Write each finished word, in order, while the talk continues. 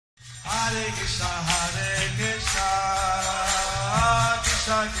Hare Krishna,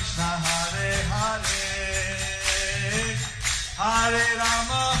 Krishna Krishna, Hare Hare, Hare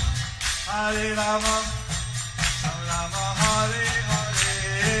Rama, Rama Rama, Hare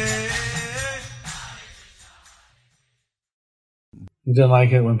Hare. He didn't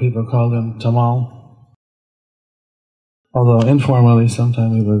like it when people called him Tamal. Although informally,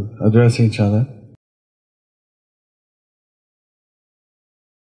 sometimes we would address each other.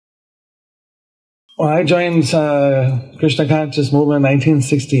 Well, I joined Krishna Conscious Movement in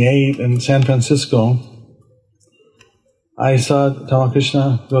 1968 in San Francisco. I saw Tamal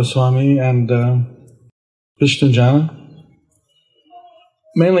Krishna Goswami and Vishnu Jana.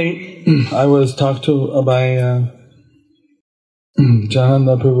 Mainly, I was talked to by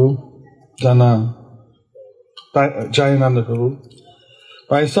Jayananda Prabhu, Jayananda Prabhu.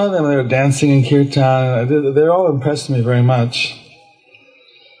 But I saw them, they were dancing in kirtan. They all impressed me very much.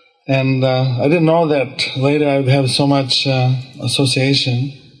 And I didn't know that later I would have so much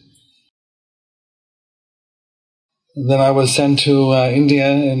association. Then I was sent to India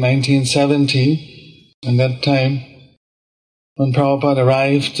in 1970, and that time when Prabhupada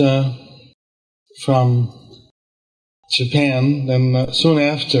arrived from Japan, then soon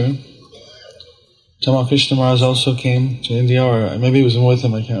after, Tamal Krishna Maharaj also came to India, or maybe he was with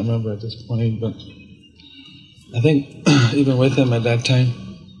him, I can't remember at this point, but I think even with him at that time.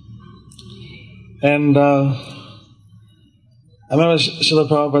 And I remember Srila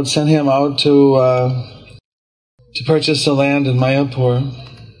Prabhupada sent him out to purchase the land in Mayapur,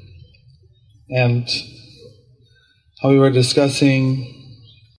 and how we were discussing,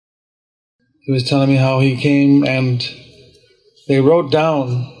 he was telling me how he came and they wrote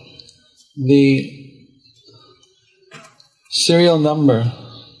down the serial number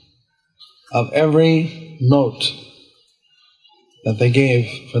of every note that they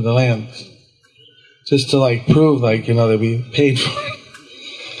gave for the land, just to prove that we paid for it.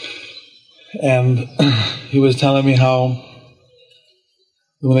 And he was telling me how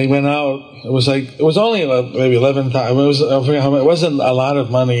when they went out, it was only maybe 11,000. It wasn't a lot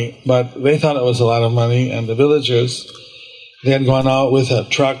of money, but they thought it was a lot of money. And the villagers, they had gone out with a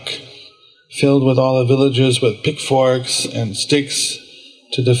truck filled with all the villagers with pitchforks and sticks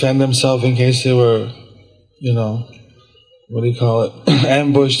to defend themselves in case they were,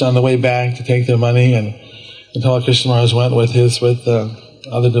 ambushed on the way back to take their money. And Tamal Krishna Maharaj went with the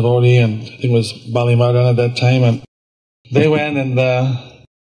other devotee, and I think it was Bali Maharaj at that time, and they went, and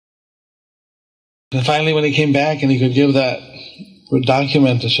finally when he came back and he could give that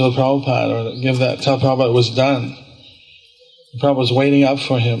document to Srila Prabhupada, or tell Prabhupada it was done, Prabhupada was waiting up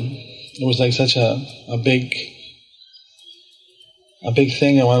for him. It was such a big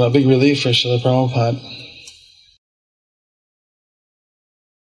thing, and a big relief for Srila Prabhupada.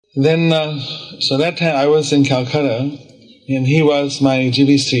 Then, so that time I was in Calcutta, and he was my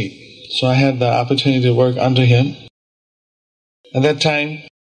GBC. So I had the opportunity to work under him. At that time,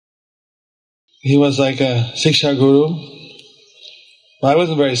 he was like a Siksha Guru. Well, I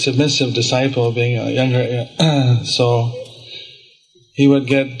wasn't a very submissive disciple, being a younger, so he would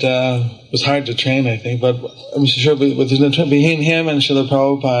get, it was hard to train, I think, but I'm sure between him and Srila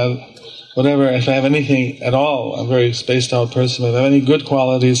Prabhupada, whatever, if I have anything at all, I'm a very spaced out person, if I have any good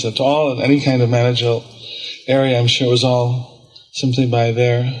qualities at all in any kind of managerial area, I'm sure it was all simply by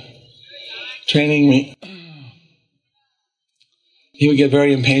their training me. He would get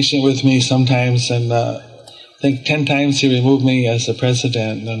very impatient with me sometimes, and I think 10 times he removed me as the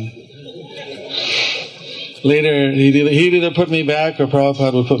president, and later he'd either put me back or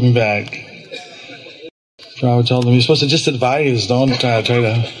Prabhupada would put me back. Prabhupada told him, you're supposed to just advise, don't try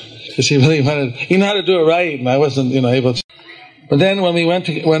to, because he really wanted, he knew how to do it right, and I wasn't, able to. But then when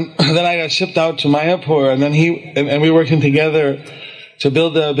then I got shipped out to Mayapur, and then and we were working together to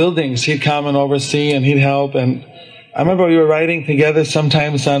build the buildings. He'd come and oversee, and he'd help. And I remember we were riding together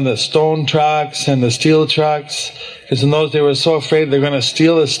sometimes on the stone trucks and the steel trucks, because in those they were so afraid they're going to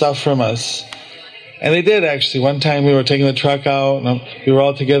steal the stuff from us. And they did, actually. One time we were taking the truck out, and we were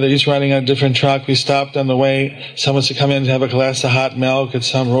all together, each riding on a different truck. We stopped on the way. Someone should come in to have a glass of hot milk at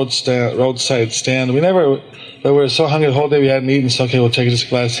some roadside stand. We were so hungry the whole day we hadn't eaten, so okay, we'll take this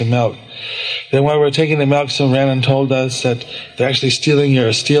glass of milk. Then while we were taking the milk, someone ran and told us that they're actually stealing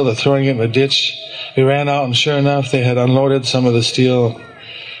your steel, they're throwing it in the ditch. We ran out, and sure enough, they had unloaded some of the steel.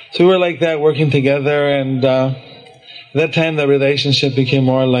 So we were like that, working together, and at that time the relationship became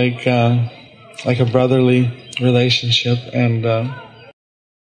more like a brotherly relationship, and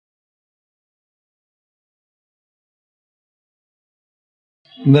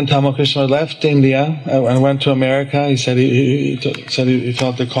And then Tamalkrishna left India and went to America. He said he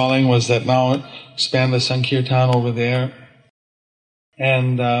felt the calling was that now expand the Sankirtan over there.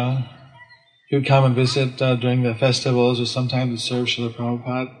 And he would come and visit during the festivals or sometimes to serve Srila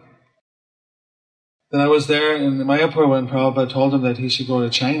Prabhupada. Then I was there in Mayapur when Prabhupada told him that he should go to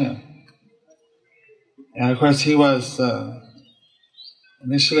China. And of course he was,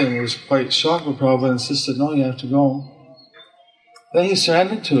 initially he was quite shocked, but Prabhupada insisted, no, you have to go. Then he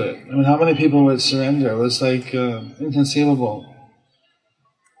surrendered to it. I mean, how many people would surrender? It was like inconceivable.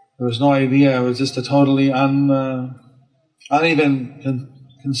 There was no idea. It was just a totally uneven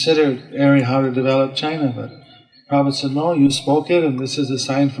considered area how to develop China. But Prabhupada said, no, you spoke it, and this is a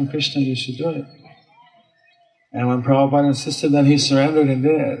sign from Krishna, you should do it. And when Prabhupada insisted, then he surrendered and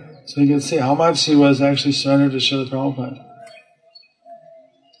did it. So you can see how much he was actually surrendered to Srila Prabhupada.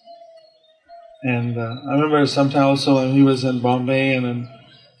 And I remember sometime also when he was in Bombay and then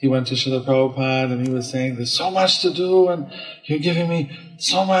he went to Srila Prabhupada and he was saying, there's so much to do and you're giving me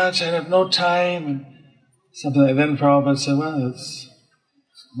so much, I have no time, and something like that. Then Prabhupada said, well, it's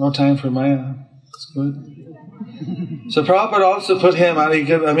no time for Maya. It's good. So Prabhupada also put him under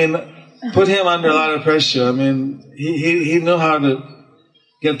a lot of pressure. I mean, he knew how to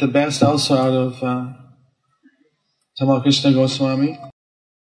get the best also out of Tamal Krishna Goswami.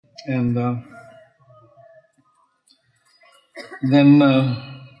 And then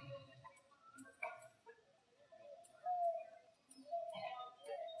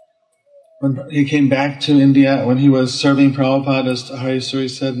when he came back to India, when he was serving Prabhupada, as Hari Suri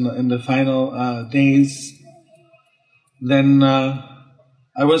said, in the final days, then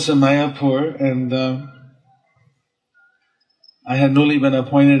I was in Mayapur, and I had newly been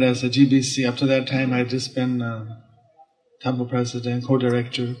appointed as a GBC. Up to that time, I had just been temple president,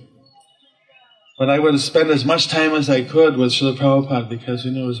 co-director. But I would spend as much time as I could with Srila Prabhupada because we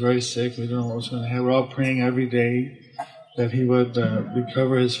knew he was very sick. We didn't know what was going to happen. We were all praying every day that he would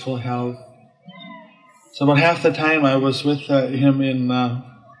recover his full health. So about half the time I was with him in...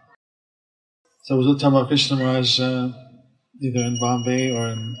 so I was with Tamal Krishna Maharaj either in Bombay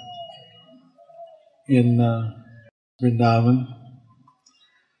or in Vrindavan.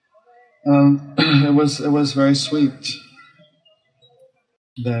 It was very sweet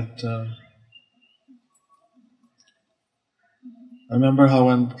that... I remember how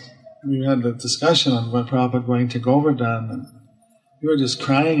when we had the discussion on when Prabhupada going to Govardhan, and we were just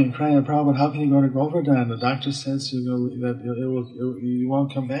crying and crying. Prabhupada, how can you go to Govardhan? The doctor says that you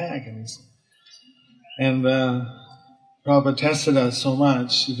won't come back. And Prabhupada tested us so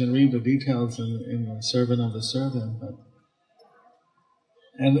much. You can read the details in the Servant of the Servant.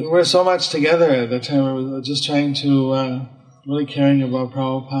 And we were so much together at that time. We were just trying to, really caring about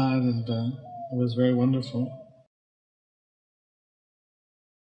Prabhupada, and it was very wonderful.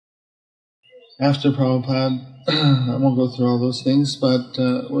 After Prabhupada, I won't go through all those things, but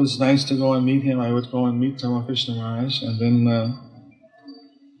it was nice to go and meet him. I would go and meet Tamal Krishna Maharaj, and then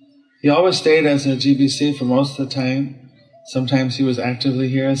he always stayed as a GBC for most of the time. Sometimes he was actively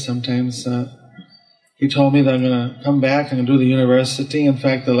here, sometimes he told me that I'm going to come back and do the university. In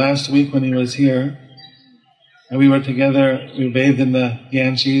fact, the last week when he was here, and we were together, we bathed in the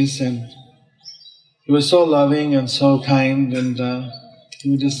Ganges, and he was so loving and so kind, and he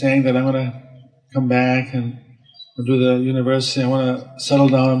was just saying that I'm going to come back and do the university. I want to settle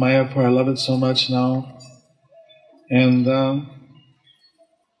down in Mayapur. I love it so much now. And,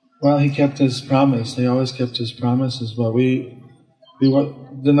 well, he kept his promise. He always kept his promises, but we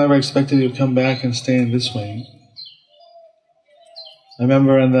never expected he would come back and stay in this way. I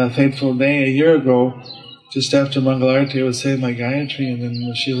remember on the fateful day a year ago, just after Mangalarti, I was saying my Gayatri, and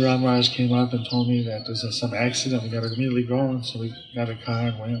then Srila Ram Raj came up and told me that there's some accident, we got to immediately go, and so we got a car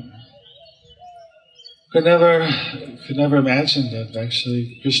and went. Could never imagine that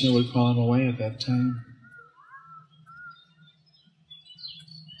actually Krishna would call him away at that time.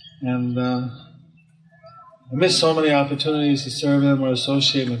 And I missed so many opportunities to serve him or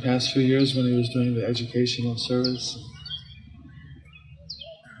associate in the past few years when he was doing the educational service.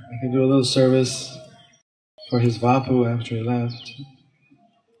 I could do a little service for his Vapu after he left.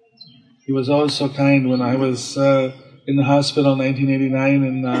 He was always so kind. When I was in the hospital in 1989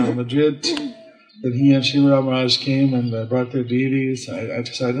 in Madrid, that he and Srila Maharaj came and brought their deities. I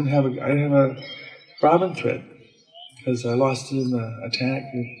didn't have a Brahmin thread because I lost it in the attack.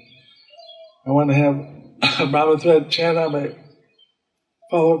 I want to have a Brahmin thread chant on my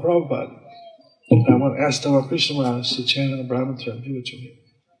follower Prabhupada. I want to ask Tamal Krishna Maharaj to chant on a Brahmin thread, give it to me.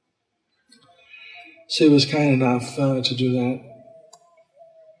 So he was kind enough to do that.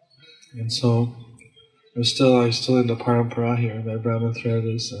 And so I still in the parampara here. My Brahmin thread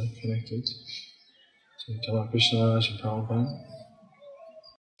is connected to Tamal Krishna Maharaj and Prabhupada.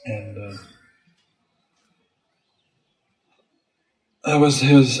 And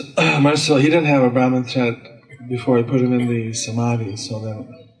he was merciful. He didn't have a Brahmin thread before I put him in the Samadhi, so then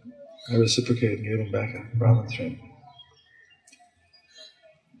I reciprocated and gave him back a Brahmin thread.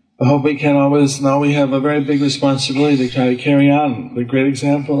 I hope we can always, now we have a very big responsibility to try to carry on the great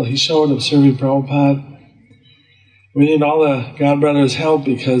example he showed of serving Prabhupada. We need all the God brothers' help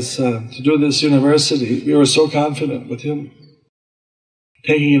because to do this university, we were so confident with him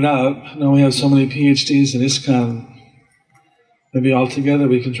taking it up. Now we have so many PhDs in ISKCON. Maybe all together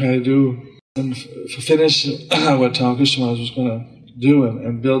we can try to do and finish what Tamal Krishna Maharaj was going to do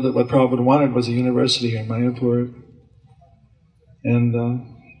and build it. What Prabhupada wanted was a university here in Mayapur. And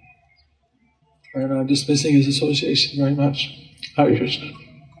I'm just missing his association very much. Hare Krishna.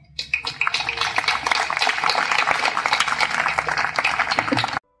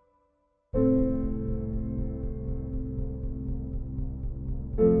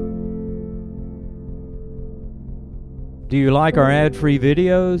 Do you like our ad-free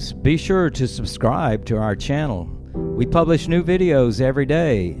videos? Be sure to subscribe to our channel. We publish new videos every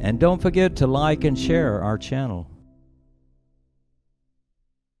day, and don't forget to like and share our channel.